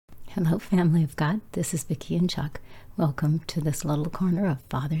Hello, family of God. This is Vicki and Chuck. Welcome to this little corner of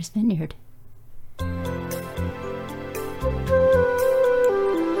Father's Vineyard.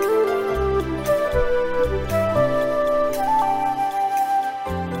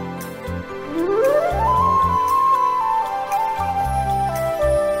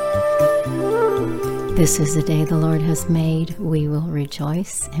 This is the day the Lord has made. We will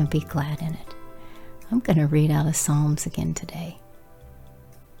rejoice and be glad in it. I'm going to read out of Psalms again today.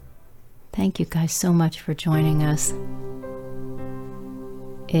 Thank you guys so much for joining us.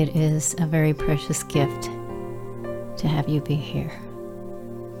 It is a very precious gift to have you be here.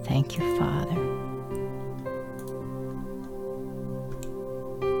 Thank you, Father.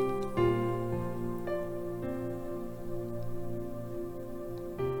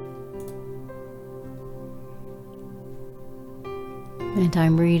 And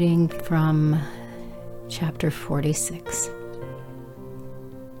I'm reading from chapter 46.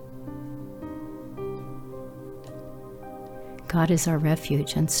 God is our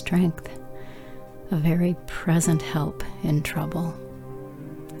refuge and strength, a very present help in trouble.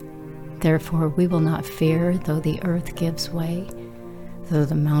 Therefore we will not fear, though the earth gives way, though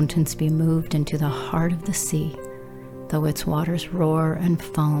the mountains be moved into the heart of the sea, though its waters roar and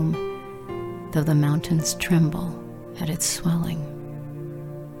foam, though the mountains tremble at its swelling.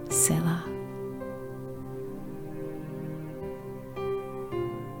 Selah.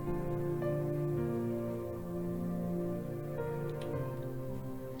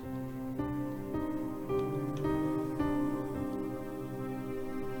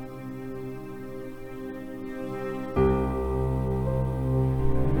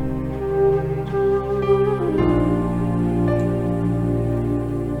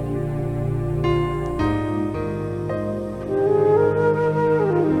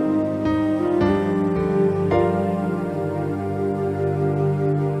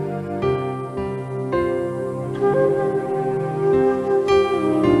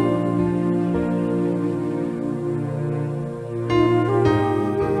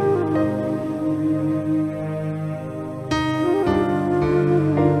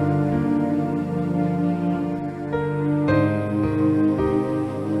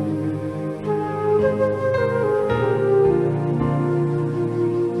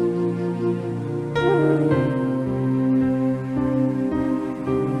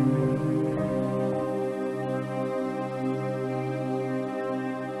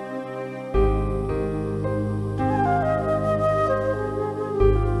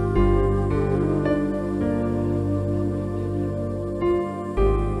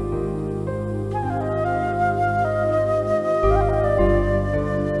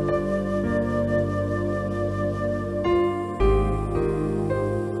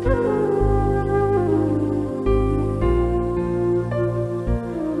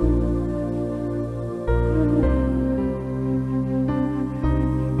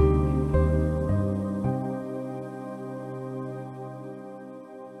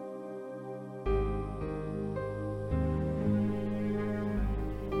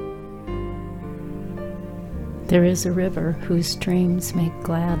 There is a river whose streams make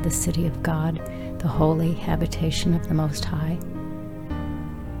glad the city of God, the holy habitation of the Most High.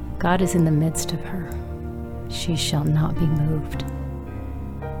 God is in the midst of her. She shall not be moved.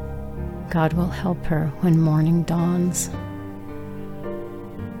 God will help her when morning dawns.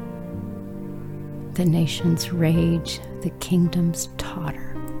 The nations rage, the kingdoms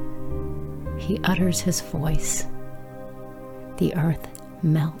totter. He utters his voice. The earth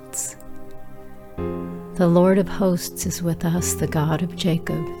melts. The Lord of hosts is with us, the God of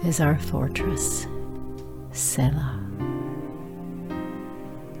Jacob is our fortress. Selah.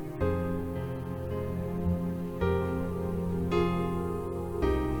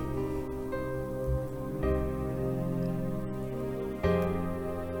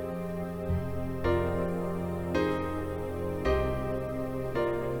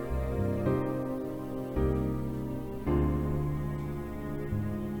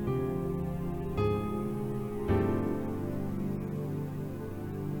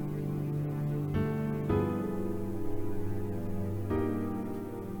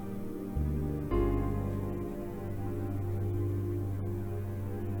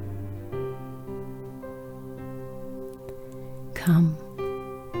 Come,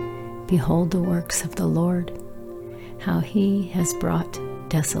 behold the works of the Lord, how he has brought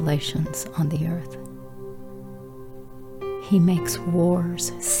desolations on the earth. He makes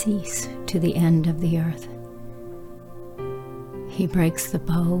wars cease to the end of the earth. He breaks the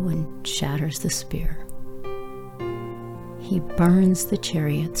bow and shatters the spear. He burns the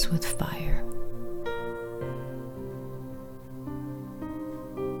chariots with fire.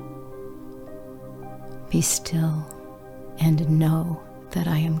 Be still and know that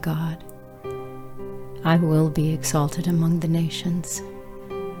I am God. I will be exalted among the nations.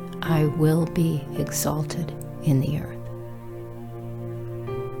 I will be exalted in the earth.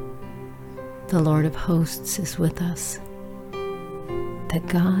 The Lord of hosts is with us. The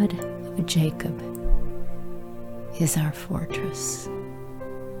God of Jacob is our fortress.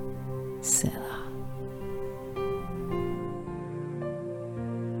 Selah.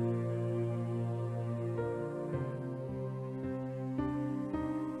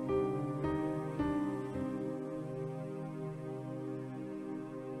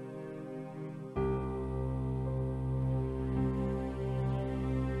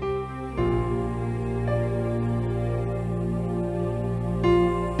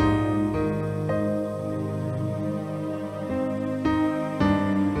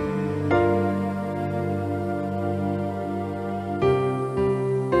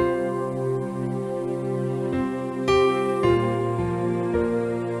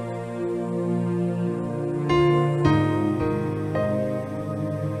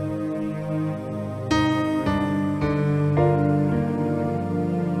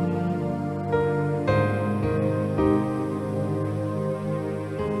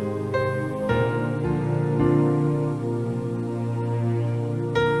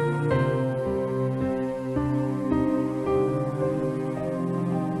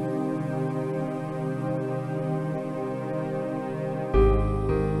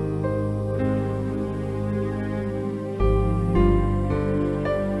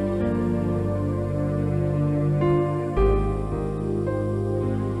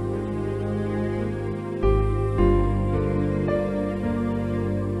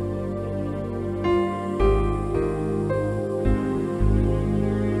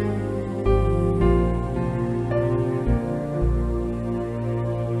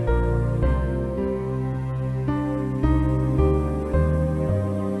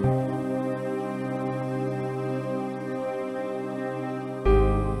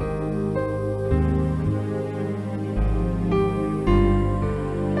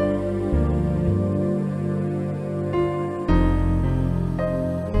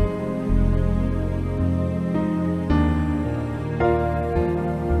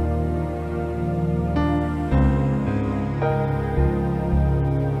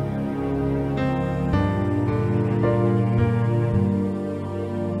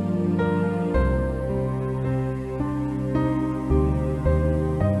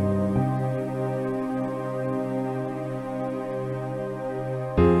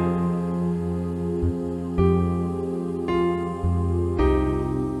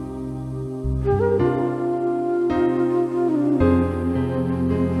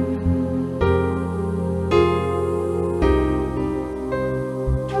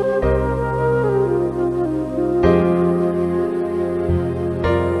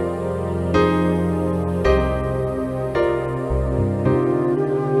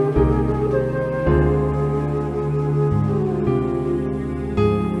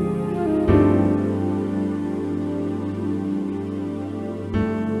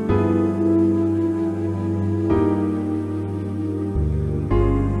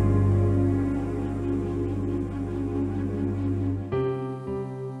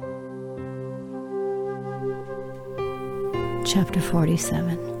 Chapter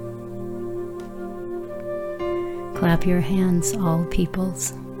 47. Clap your hands, all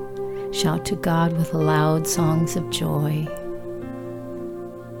peoples. Shout to God with loud songs of joy.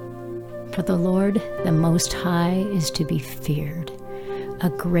 For the Lord, the Most High, is to be feared, a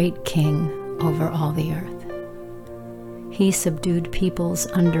great king over all the earth. He subdued peoples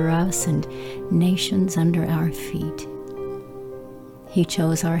under us and nations under our feet. He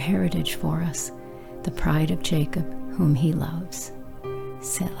chose our heritage for us, the pride of Jacob, whom he loves.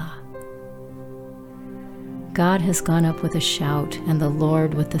 Selah. God has gone up with a shout, and the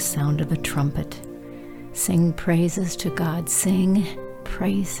Lord with the sound of a trumpet. Sing praises to God. Sing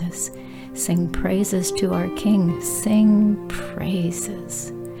praises. Sing praises to our King. Sing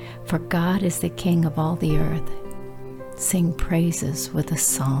praises. For God is the King of all the earth. Sing praises with a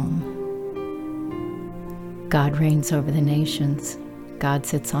psalm. God reigns over the nations. God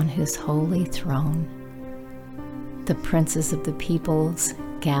sits on his holy throne. The princes of the peoples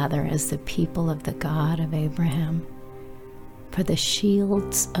gather as the people of the God of Abraham. For the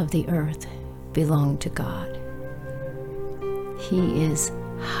shields of the earth belong to God. He is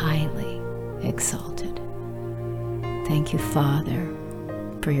highly exalted. Thank you, Father,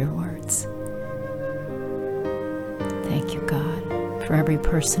 for your words. Thank you, God. For every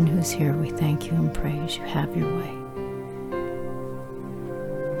person who's here, we thank you and praise you. Have your way.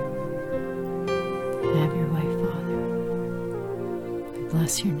 Have your way, Father. We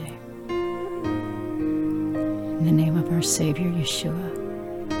bless your name. In the name of our Savior, Yeshua,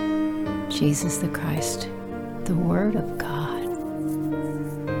 Jesus the Christ, the Word of God,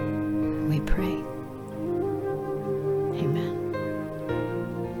 we pray. Amen.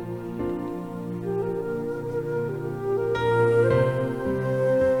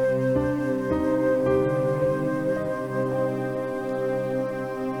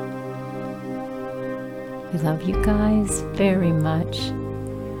 We love you guys very much.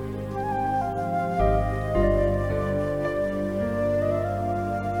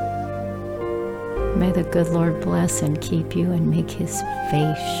 May the good Lord bless and keep you and make his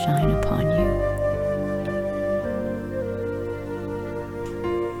face shine upon you.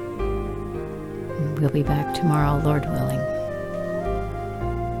 We'll be back tomorrow, Lord willing.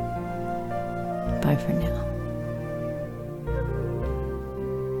 Bye for now.